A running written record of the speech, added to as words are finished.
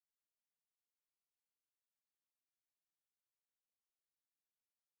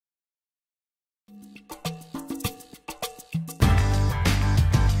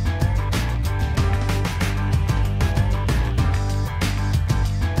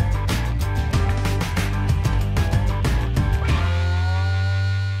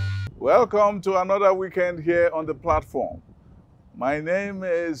Welcome to another weekend here on the platform. My name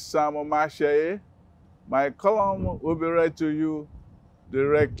is Sam Omatseye. My column will be read to you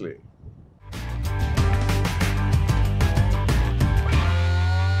directly.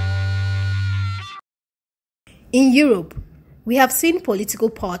 In Europe, we have seen political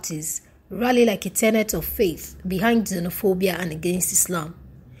parties rally like a tenet of faith behind xenophobia and against Islam.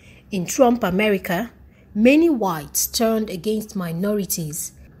 In Trump America, many whites turned against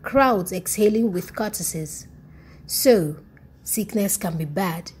minorities, crowds exhaling with courtesies. So, sickness can be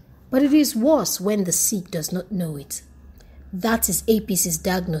bad, but it is worse when the sick does not know it. That is APC's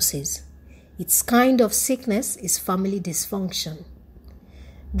diagnosis. Its kind of sickness is family dysfunction.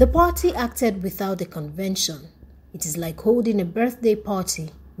 The party acted without a convention. It is like holding a birthday party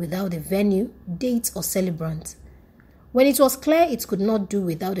without a venue, date, or celebrant. When it was clear it could not do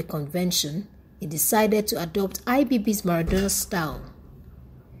without a convention, it decided to adopt IBB's Maradona style.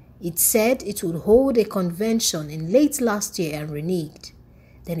 It said it would hold a convention in late last year and reneged.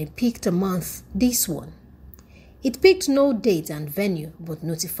 Then it picked a month, this one. It picked no date and venue but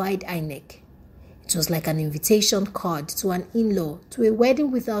notified INEC. It was like an invitation card to an in-law to a wedding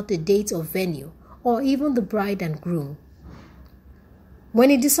without a date or venue or even the bride and groom.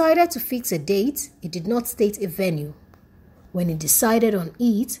 When it decided to fix a date, it did not state a venue. When it decided on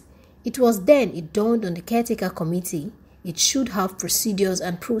it, it was then it dawned on the caretaker committee it should have procedures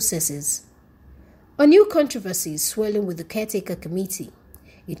and processes. A new controversy is swirling with the caretaker committee.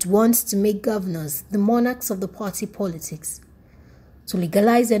 It wants to make governors the monarchs of the party politics. To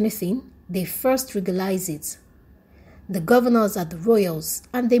legalize anything, they first legalize it. The governors are the royals,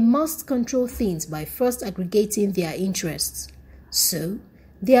 and they must control things by first aggregating their interests. So,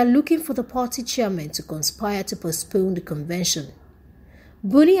 they are looking for the party chairman to conspire to postpone the convention.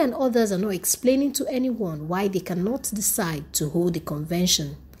 Buni and others are not explaining to anyone why they cannot decide to hold the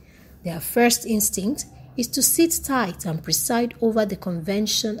convention. Their first instinct is to sit tight and preside over the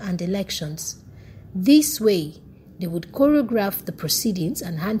convention and elections. This way, they would choreograph the proceedings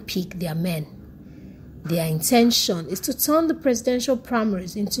and handpick their men. Their intention is to turn the presidential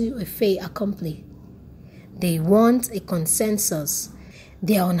primaries into a fait accompli. They want a consensus.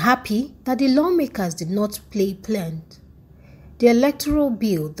 They are unhappy that the lawmakers did not play planned. The electoral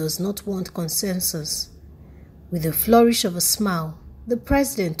bill does not want consensus. With a flourish of a smile, the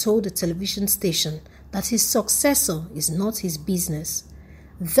president told the television station that his successor is not his business.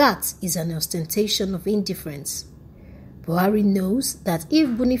 That is an ostentation of indifference. Buhari knows that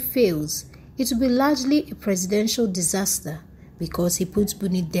if Buni fails, it will be largely a presidential disaster because he puts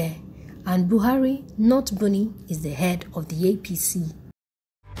Buni there, and Buhari, not Buni, is the head of the APC.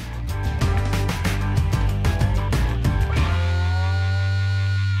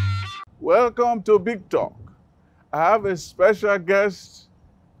 Welcome to Big Talk. I have a special guest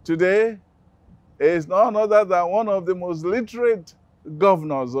today. He is none other than one of the most literate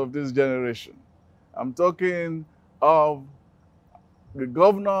governors of this generation. I'm talking of the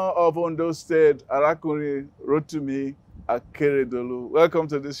governor of Ondo State, Oluwarotimi Akeredolu. Welcome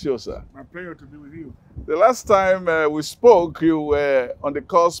to this show, sir. My pleasure to be with you. The last time we spoke, you were on the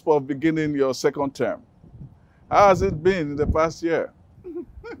cusp of beginning your second term. How has it been in the past year?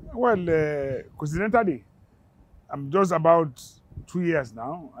 Well, coincidentally, I'm just about 2 years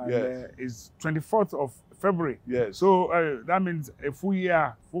now, and Yes. it's 24th of February. Yes. So that means a full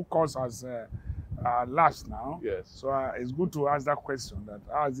year, full course has lapsed now. Yes. So it's good to ask that question, that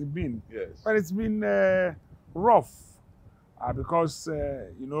how has it been? Yes. But it's been rough because,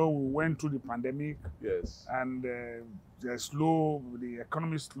 we went through the pandemic. Yes. And the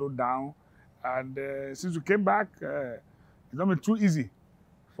economy slowed down. And since we came back, it's not been too easy,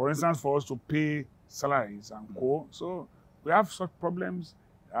 for instance, for us to pay salaries and co. So we have such problems,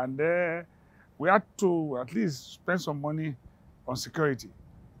 and we had to at least spend some money on security,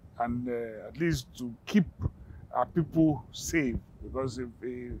 and at least to keep our people safe, because if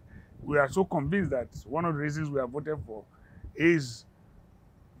we are so convinced that one of the reasons we have voted for is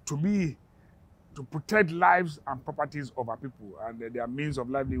to protect lives and properties of our people and their means of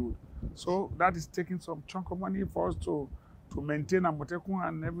livelihood. So that is taking some chunk of money for us to maintain Amotekun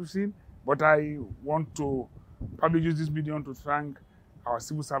and everything. But I want to probably use this medium to thank our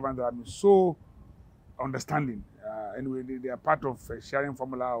civil servants that have been so understanding. Anyway, they are part of a sharing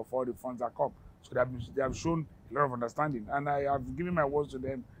formula of all the funds that come. So they have shown a lot of understanding. And I have given my words to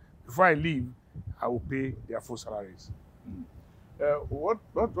them. Before I leave, I will pay their full salaries.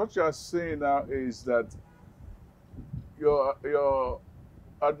 What you are saying now is that your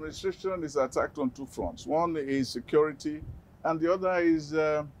administration is attacked on two fronts. One is security, and the other is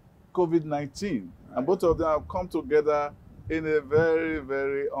COVID-19. And both of them have come together in a very,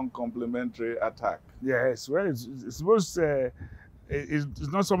 very uncomplimentary attack. Yes, well, it's supposed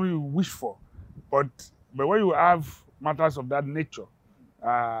it's not something you wish for, but when you have matters of that nature,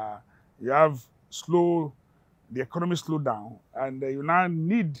 you have the economy slow down, and you now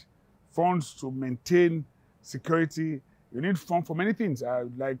need funds to maintain security. You need funds for many things.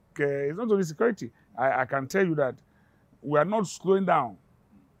 It's not only security. I can tell you that we are not slowing down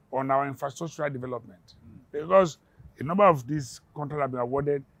on our infrastructural development because a number of these contracts have been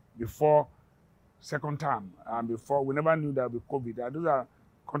awarded before second term and before we never knew that would be COVID. And those are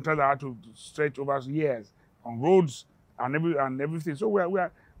contracts that had to stretch over years on roads and everything. So we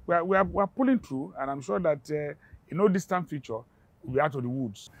are pulling through, and I'm sure that in no distant future we'll be out of the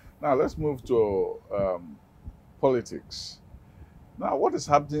woods. Now let's move to politics. Now, what is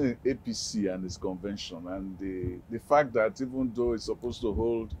happening in APC and its convention, and the fact that even though it's supposed to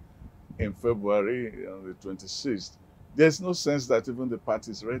hold in February on the 26th, there's no sense that even the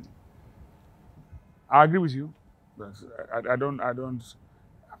party is ready? I agree with you. But I'm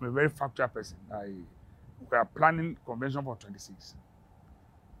a very factual person. We are planning convention for 26.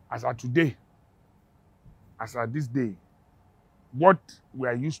 As at today, as at this day, what we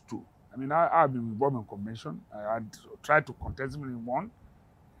are used to. I mean, I've been involved in convention. I had tried to contest in one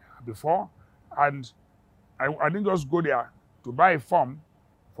before, and I didn't just go there to buy a form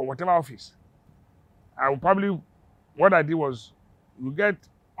for whatever office. What I did was, you get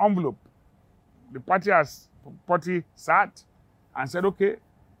envelope. The party sat and said, okay,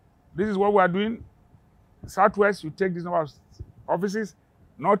 this is what we are doing. Southwest, you take this number of offices.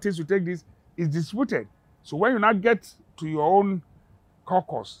 Northeast, you take this. It's distributed. So when you now get to your own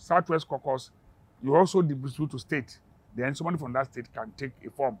caucus, Southwest caucus, you also distribute to state. Then somebody from that state can take a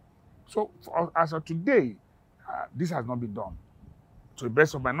form. So as of today, this has not been done, to the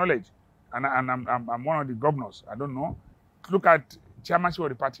best of my knowledge. And I'm one of the governors. I don't know. Look at chairmanship of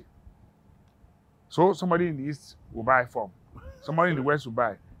the party. So somebody in the east will buy a form. Somebody in the west will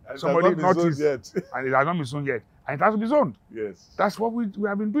buy. Somebody in the northeast, and it has not been zoned yet. And it has to be zoned. Yes. That's what we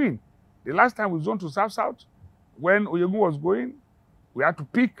have been doing. The last time we zoned to South-South, when Oyegun was going, we had to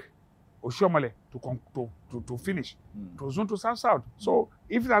pick Oshiomhole to finish, to zone to South-South. So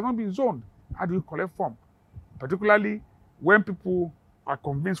if it has not been zoned, how do you collect form? Particularly when people are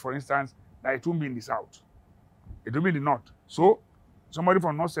convinced, for instance, that it won't be in the South. It will be in the North. So somebody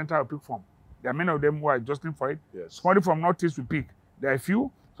from North Central will pick form. There are many of them who are adjusting for it. Yes. Somebody from Northeast will pick. There are a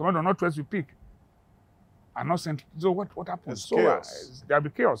few. Somebody from Northwest will pick. And not Central. So what happens? It's so chaos. There'll be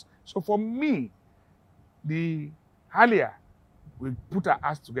chaos. So for me, the earlier we put our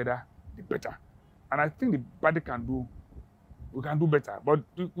hands together, the better. And I think the party we can do better. But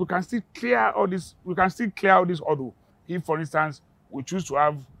we can still clear all this. We can still clear all this hurdle. If, for instance, we choose to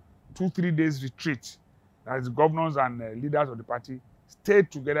have 2-3 days retreat, that is, governors and leaders of the party stay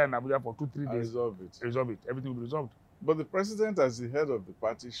together in Abuja for 2-3 days. Resolve it. Everything will be resolved. But the president, as the head of the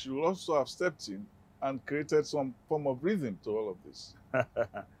party, should also have stepped in and created some form of rhythm to all of this.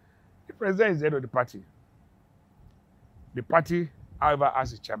 The president is the head of the party. The party, however,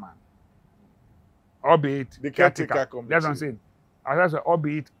 has a chairman. Albeit the caretaker committee. That's what I'm saying. As I said,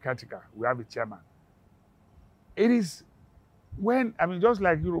 albeit caretaker, we have a chairman. It is when, I mean, just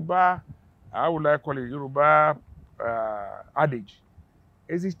like Yoruba, I would like to call it Yoruba adage.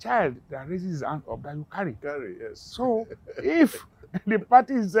 It's a child that raises his hand up that you carry. Carry, yes. So if the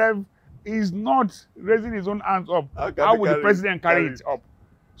party itself is not raising his own hands up, how will the president carry it up?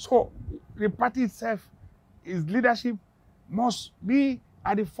 So the party itself, its leadership must be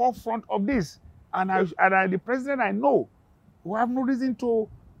at the forefront of this. And the president, I know, will have no reason to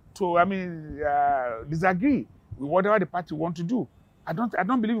disagree with whatever the party want to do. I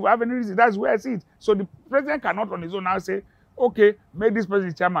don't believe we have any reason. That's where I see it. So the president cannot on his own now say, okay, make this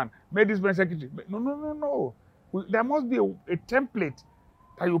person chairman, make this person secretary. No. There must be a template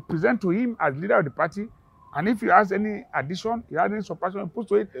that you present to him as leader of the party. And if he has any addition, he has any subtraction, put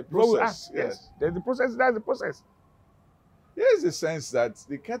to it. A process, yes. There's the process, that's the process. Here's the sense that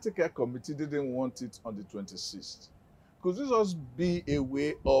the caretaker committee didn't want it on the 26th. Could this also be a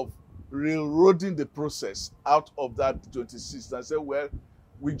way of railroading the process out of that 26th and say, well,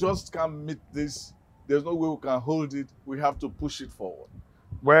 we just can't meet this. There's no way we can hold it. We have to push it forward.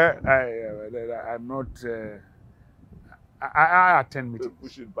 Well, I'm not. I attend meetings.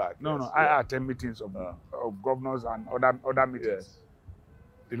 Push it back. No, yes, I attend meetings of governors and other meetings. Yes.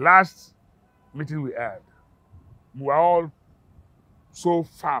 The last meeting we had, we were all so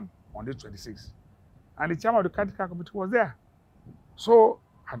firm on the 26th, and the chairman of the caretaker committee was there. So,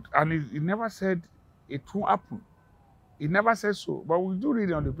 and he never said it won't happen. He never said so. But we do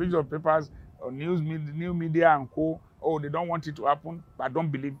read on the pages of papers or new media and co. Oh, they don't want it to happen, but I don't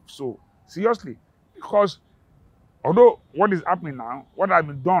believe so. Seriously, because although what is happening now, what has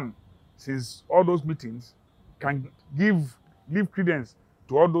been done since all those meetings, can give credence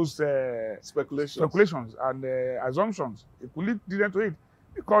to all those speculations and assumptions. It could lead to it,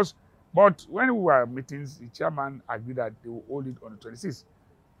 because. But when we were meetings, the chairman agreed that they will hold it on the 26th.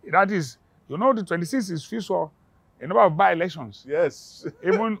 That is, the 26th is fixed for a number of by-elections. Yes.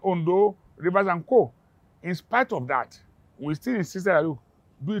 Even Ondo, Rivers and Co. In spite of that, we still insisted that, look,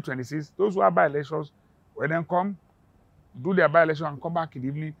 do it 26th. Those who are by-elections will then come, do their by-election and come back in the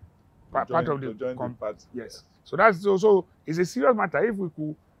evening. Part of the party. Yes. So that's also, it's a serious matter. If we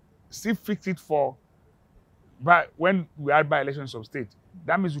could still fix it for, but when we had by-elections of state,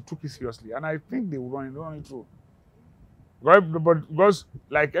 that means we took it seriously. And I think they will run it through. But because,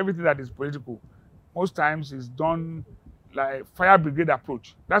 like everything that is political, most times it's done like fire brigade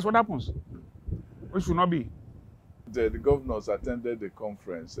approach. That's what happens. Which should not be. The governors attended the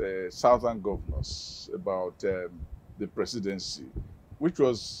conference, southern governors, about the presidency, which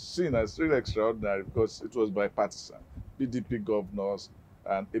was seen as really extraordinary because it was bipartisan. PDP governors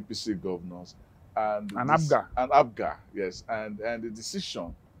and APC governors. And ABGA. And ABGA, yes. And the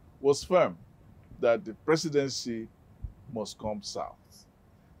decision was firm that the presidency must come south.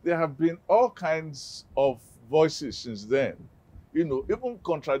 There have been all kinds of voices since then, even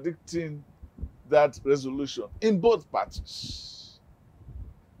contradicting that resolution in both parties.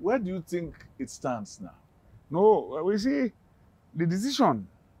 Where do you think it stands now? No, we see the decision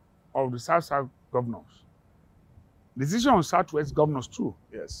of the South governors, decision of Southwest governors too.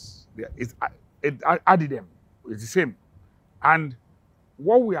 Yes. It added them. It's the same. And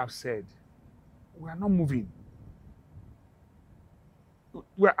what we have said, we are not moving.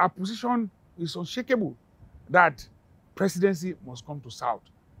 Our position is unshakable that presidency must come to South,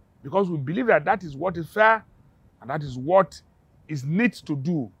 because we believe that that is what is fair and that is what is need to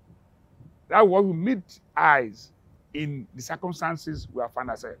do. That is what will meet eyes in the circumstances we have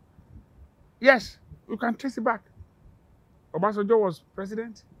found ourselves. Yes, you can trace it back. Obasanjo was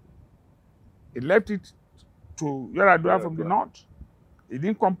president. He left it to Yar'Adua from the north. He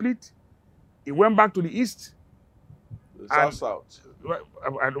didn't complete. He went back to the east. South.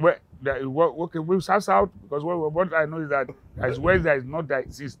 Okay, we south, because what I know is that as west there is north, there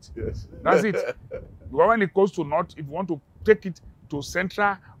is east. Yes. That's it. But when it goes to north, if you want to take it to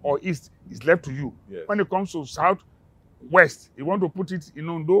central or east, it's left to you. Yes. When it comes to south, west, you want to put it in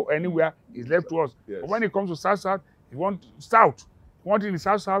Ondo, anywhere, it's left to us. Yes. But when it comes to south, you want south, you want it in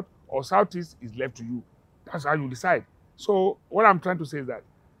south or southeast, is left to you. That's how you decide. So what I'm trying to say is that,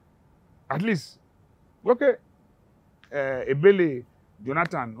 at least, okay, Ebele,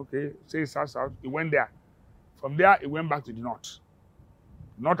 Jonathan, okay, say south, he went there. From there, he went back to the north.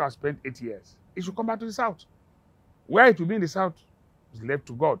 North has spent 8 years. He should come back to the south. Where it will be in the south is left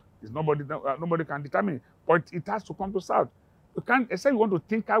to God. It's nobody can determine it. But it has to come to south. You can't, except you want to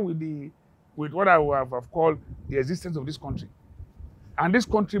tinker with what I have called the existence of this country. And this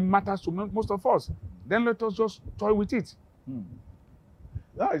country matters to most of us. Then let us just toy with it.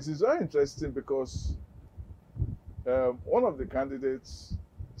 Now, it is very interesting because one of the candidates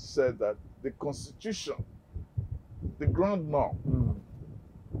said that the Constitution, the ground norm,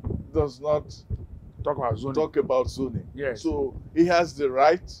 does not talk about zoning. Yes. So he has the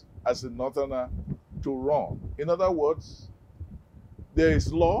right as a northerner to run. In other words, there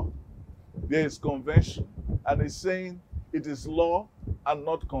is law, there is convention, and he's saying it is law and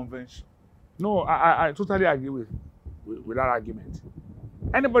not convention. No, I totally agree with that argument.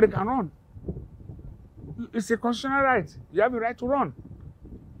 Anybody can run. It's a constitutional right. You have the right to run.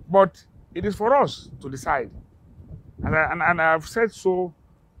 But it is for us to decide. And I've said so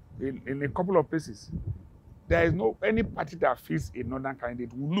in a couple of places. There is no any party that feels a northern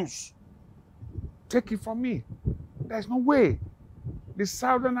candidate will lose. Take it from me. There's no way. The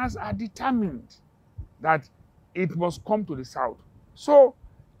Southerners are determined that it must come to the South. So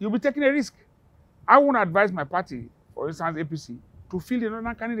you'll be taking a risk. I won't advise my party, for instance, APC, to field a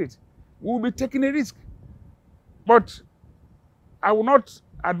northern candidate. We will be taking a risk. But I will not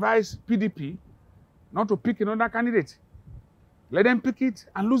advise PDP not to pick another candidate. Let them pick it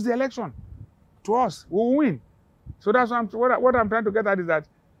and lose the election. To us, we will win. So that's what I'm trying to get at is that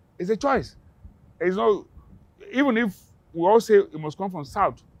it's a choice. It's not, even if we all say it must come from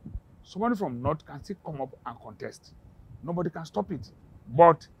South, somebody from North can still come up and contest. Nobody can stop it.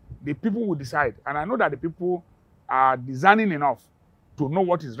 But the people will decide. And I know that the people are discerning enough to know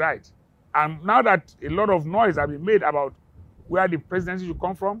what is right. And now that a lot of noise has been made about where the presidency should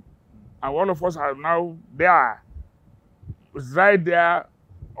come from, and all of us are now there, it's right there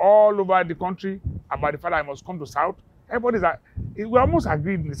all over the country about the fact that I must come to South. Everybody's like, we almost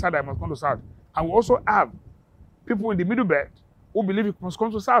agreed in the South that I must come to South. And we also have people in the Middle Belt who believe it must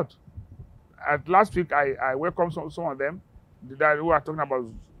come to South. Last week, I welcomed some of them that who are talking about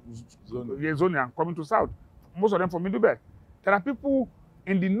zoning and coming to South. Most of them from Middle Belt. There are people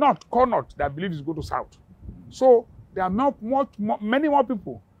in the North, core North, that believe it's go to South. So there are many more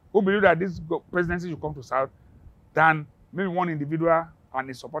people who believe that this presidency should come to South than maybe one individual and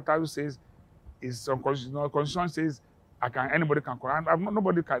his supporter who says his constitution says anybody can come.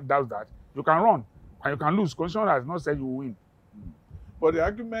 Nobody doubts that. You can run and you can lose. Constitution has not said you will win. But the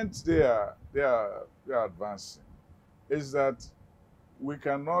argument they are advancing is that we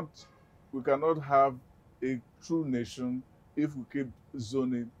cannot have a true nation if we keep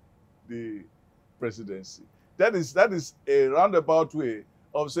zoning the presidency. That is a roundabout way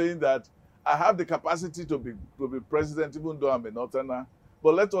of saying that I have the capacity to be president even though I'm a northerner,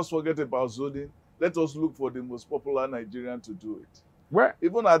 but let us forget about zoning. Let us look for the most popular Nigerian to do it. Well,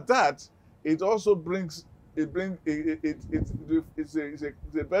 even at that, it also brings it's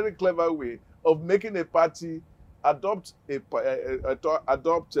a very clever way of making a party adopt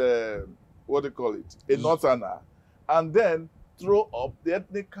what do you call it, a northerner, and then throw up the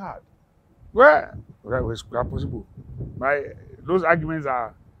ethnic card. Well, it's possible. Those arguments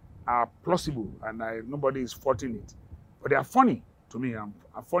are plausible, and nobody is faulting it. But they are funny to me. I'm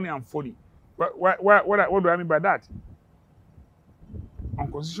funny and phony. What do I mean by that?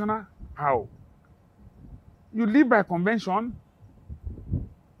 Unconstitutional? How? You live by convention,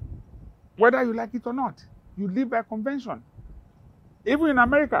 whether you like it or not. You live by convention. Even in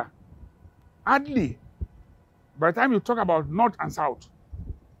America, hardly, by the time you talk about North and South,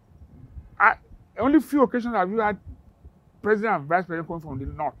 only few occasions have you had president and vice president coming from the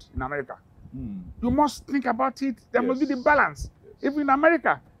North in America. You must think about it. There must be the balance. Yes. Even in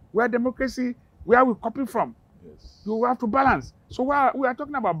America, where democracy, where we copy from, you have to balance. So we are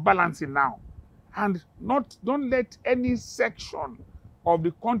talking about balancing now. And don't let any section of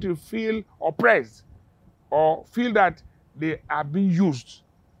the country feel oppressed or feel that they are being used.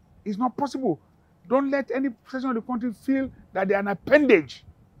 It's not possible. Don't let any section of the country feel that they are an appendage.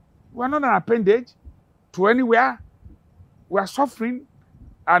 We are not an appendage to anywhere. We are suffering,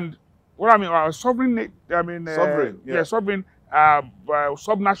 and what I mean, sovereign. Sovereign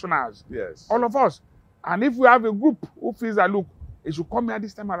subnationals. Yes. All of us. And if we have a group who feels that, look, it should come here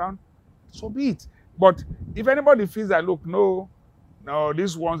this time around, so be it. But if anybody feels that, look, no,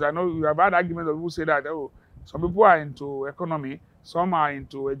 these ones, I know you have had arguments of people say that, oh, some people are into economy, some are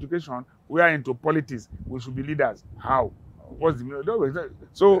into education, we are into politics, we should be leaders. How? What's the meaning?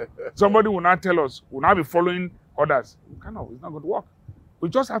 So somebody will not tell us, will not be following others. It's not going to work. We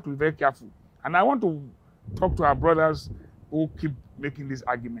just have to be very careful. And I want to talk to our brothers who keep making this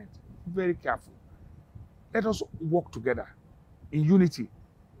argument. Be very careful. Let us work together in unity.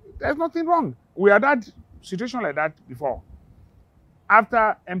 There's nothing wrong. We had that situation like that before.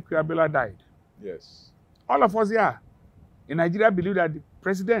 After M. Abiola died, yes, all of us here in Nigeria believe that the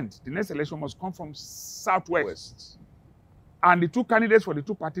president, the next election must come from Southwest. And the two candidates for the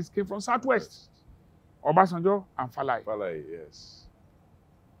two parties came from Southwest. Obasanjo and Falai. Falai, yes.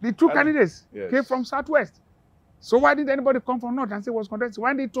 The two candidates came from Southwest. So why didn't anybody come from North and say was contesting?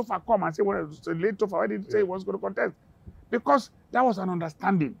 Why did Tofa come and say late Tofa? Why did he say he was going to contest? Because that was an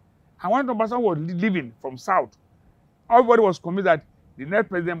understanding. And when Obasanjo was leaving from South, everybody was convinced that the next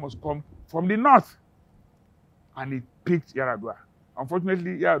president must come from the North. And he picked Yar'Adua.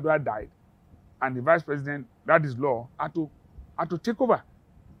 Unfortunately, Yar'Adua died. And the vice president, that is law, had to take over.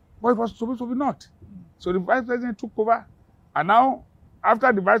 But it was supposed to be not. So the vice president took over. And now,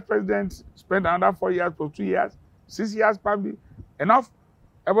 after the vice president spent another 4 years for 2 years, 6 years probably, enough,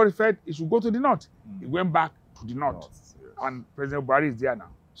 everybody felt he should go to the North. He went back to the North. Yes. And President Buhari is there now.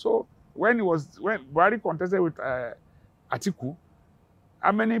 So when Buhari contested with Atiku,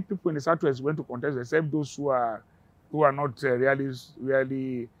 how many people in the Southwest went to contest except those who are not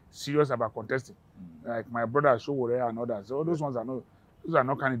really serious about contesting, like my brother Showore and others. So those ones are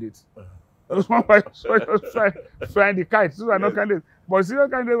not candidates. Those ones were flying the kites. Those are not candidates. But serious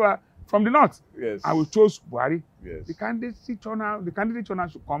candidates were from the North. Yes. And we chose Buhari. Yes. The candidate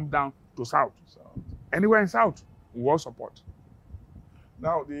turnout should come down to South. Anywhere in South, we will support.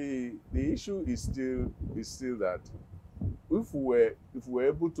 Now the issue is still that if we were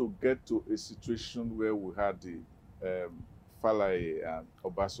able to get to a situation where we had the Falai and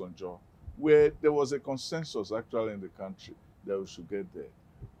Obasanjo, where there was a consensus actually in the country that we should get there.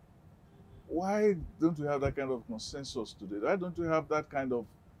 Why don't we have that kind of consensus today? Why don't we have that kind of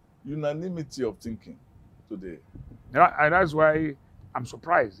unanimity of thinking today? Yeah, and that's why I'm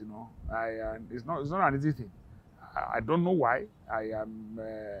surprised, you know. It's not an easy thing. I don't know why.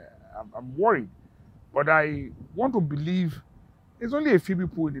 I'm worried, but I want to believe there's only a few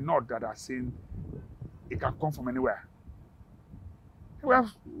people in the north that are saying it can come from anywhere. We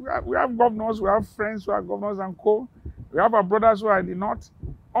have governors, we have friends who are governors and co. We have our brothers who are in the north.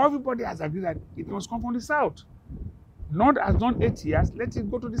 Everybody has agreed that it must come from the south. North has done 8 years, let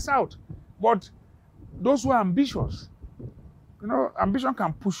it go to the south. But those who are ambitious, you know, ambition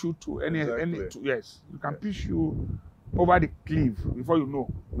can push you to yes, you can push you over the cliff before you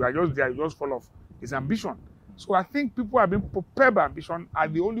know. You are just there, you just fall off. It's ambition. So I think people who have been prepared by ambition are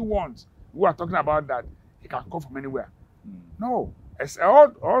the only ones who are talking about that it can come from anywhere. No,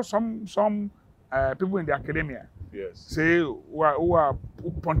 or some people in the academia say who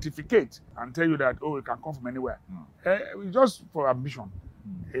pontificate and tell you that it can come from anywhere. It's just for ambition.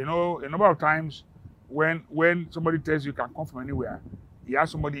 You know, a number of times when somebody tells you it can come from anywhere, he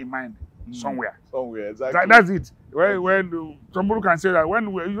has somebody in mind somewhere. Somewhere, exactly. That's it. When somebody can say that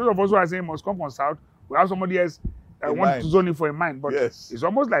when those of us who are saying it must come from south, we have somebody else that wants to zone it for a mind. But it's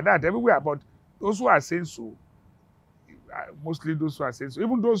almost like that everywhere. But those who are saying so, mostly those who are saying so,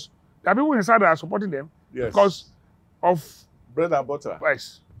 even those, there are people inside that are supporting them because of bread and butter.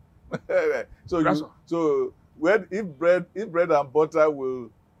 Yes. So if bread and butter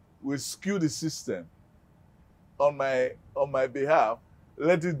will skew the system on my behalf,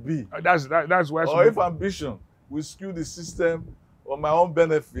 let it be. That's why. Or if ambition will skew the system on my own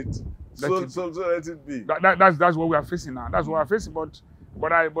benefit, so let it be. That's what we are facing now. That's what we are facing.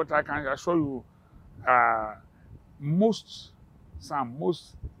 But I can assure you, most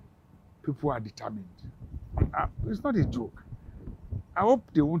people are determined. It's not a joke. I hope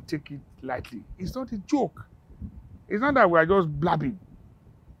they won't take it lightly. It's not a joke. It's not that we are just blabbing.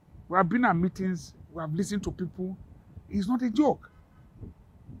 We have been at meetings. We have listened to people. It's not a joke.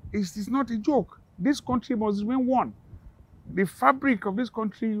 It's not a joke. This country must win one. The fabric of this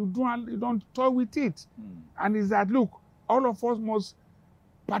country, you don't toy with it. And it's that, look, all of us must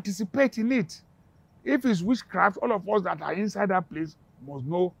participate in it. If it's witchcraft, all of us that are inside that place must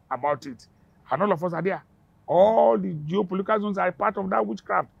know about it. And all of us are there. All the geopolitical zones are part of that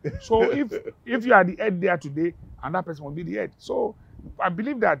witchcraft. So if you are the head there today, another person will be the head. So I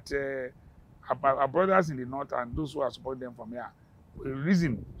believe that our brothers in the north and those who are supporting them from here will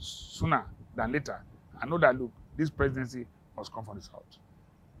reason sooner than later. I know that, look, this presidency must come from the south.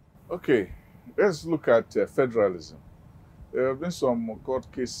 Okay, let's look at federalism. There have been some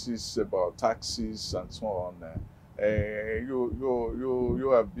court cases about taxes and so on. You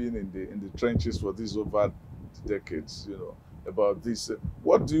have been in the trenches for this over decades. You know about this.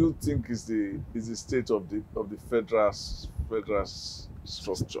 What do you think is the state of the federal structure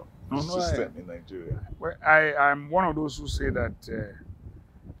system in Nigeria? Well, I'm one of those who say that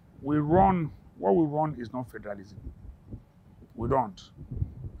what we run is not federalism. We don't,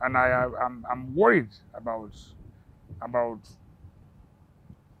 and I'm worried about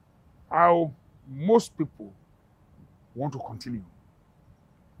how most people want to continue,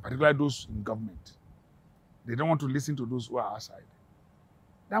 particularly those in government. They don't want to listen to those who are outside.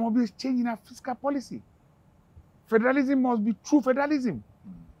 There must be a change in our fiscal policy. Federalism must be true federalism.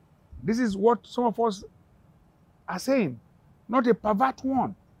 This is what some of us are saying, not a pervert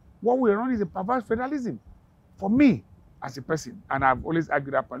one. What we run is a perverse federalism. For me, as a person, and I've always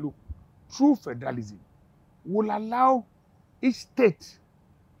argued that, look, true federalism will allow each state,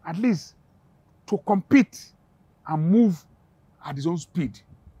 at least, to compete and move at its own speed.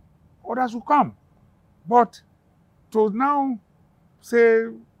 Others will come. But to now say,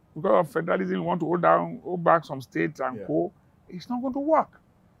 because of federalism, we want to hold back some states and co, it's not going to work.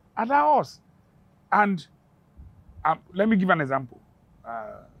 Allow us. And let me give an example.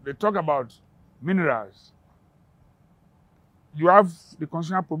 They talk about minerals. You have the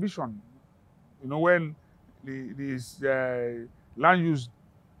constitutional provision. You know, when this Land Use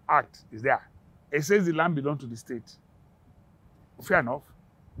Act is there, it says the land belongs to the state. Fair enough.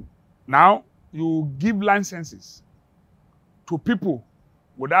 Now, you give licenses to people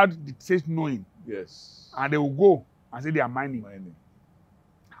without the state knowing. Yes. And they will go and say they are mining.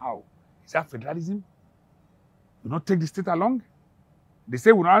 How? Is that federalism? You not take the state along? They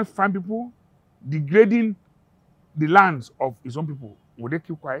say we not find people degrading the lands of his own people. Will they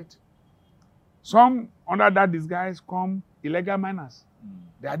keep quiet? Some under that disguise come illegal miners.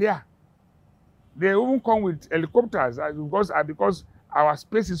 They are there. They even come with helicopters because our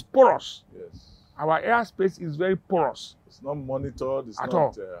space is porous. Yes. Our airspace is very porous. It's not monitored. It's at not,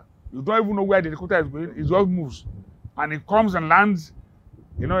 all. You don't even know where the helicopter is going. It just moves. And it comes and lands.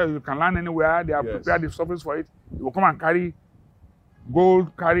 You know, you can land anywhere. They are prepared the surface for it. It will come and carry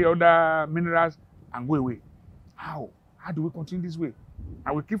gold, carry other minerals, and go away. How? How do we continue this way?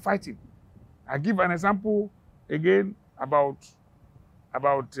 And we keep fighting. I give an example again about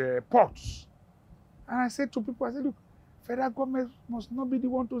ports. And I said to people, I said, look, federal government must not be the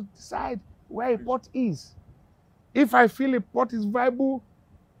one to decide where a port is. If I feel a port is viable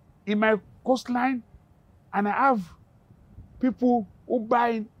in my coastline and I have people who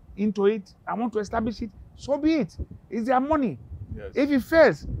buy into it, I want to establish it, so be it. It's their money. Yes. If it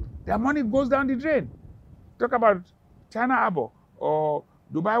fails, their money goes down the drain. Talk about China Harbor or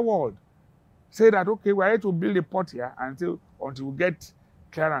Dubai World. Say that, okay, we're ready to build a port here until we get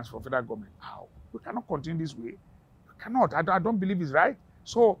clearance from federal government. How? We cannot continue this way. We cannot. I don't believe it's right.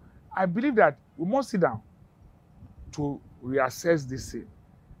 So I believe that we must sit down to reassess this thing.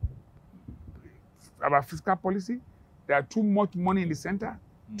 About fiscal policy, there are too much money in the center,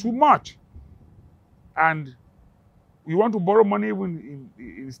 too much. And you want to borrow money even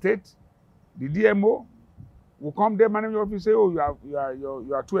in the state, the DMO will come there, manage your office, say, oh,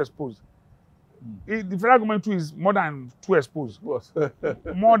 you are too exposed. The federal government too is more than too exposed. More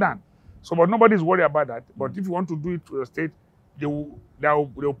than. So, but nobody's worried about that. But if you want to do it to your state, they will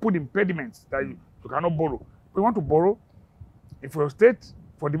put impediments that you cannot borrow. If you want to borrow, if your state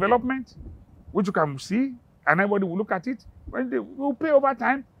for development, which you can see, and everybody will look at it, when they will pay over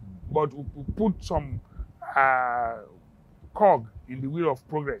time, but we'll put some cog in the wheel of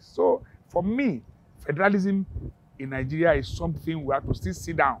progress. So for me, federalism in Nigeria is something we have to still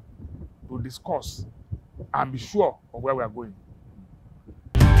sit down to discuss and be sure of where we are going.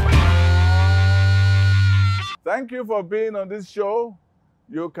 Thank you for being on this show.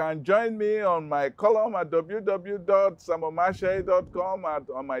 You can join me on my column at www.samomatseye.com and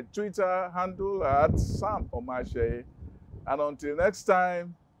on my Twitter handle at Sam Omatseye. And until next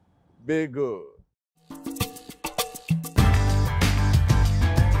time, be good.